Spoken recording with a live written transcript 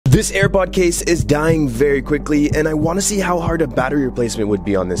This AirPod case is dying very quickly, and I want to see how hard a battery replacement would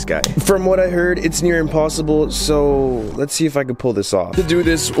be on this guy. From what I heard, it's near impossible, so let's see if I can pull this off. To do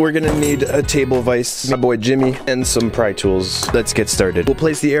this, we're gonna need a table vise, my boy Jimmy, and some pry tools. Let's get started. We'll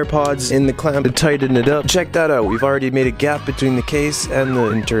place the AirPods in the clamp to tighten it up. Check that out, we've already made a gap between the case and the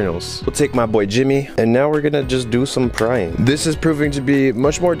internals. We'll take my boy Jimmy, and now we're gonna just do some prying. This is proving to be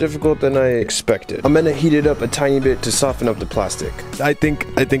much more difficult than I expected. I'm gonna heat it up a tiny bit to soften up the plastic. I think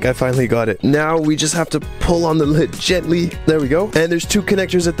I finally got it. Now we just have to pull on the lid gently. There we go. And there's two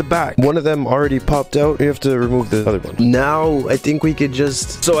connectors at the back. One of them already popped out. We have to remove the other one. Now I think we could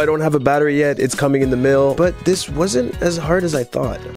just... So I don't have a battery yet. It's coming in the mail. But this wasn't as hard as I thought.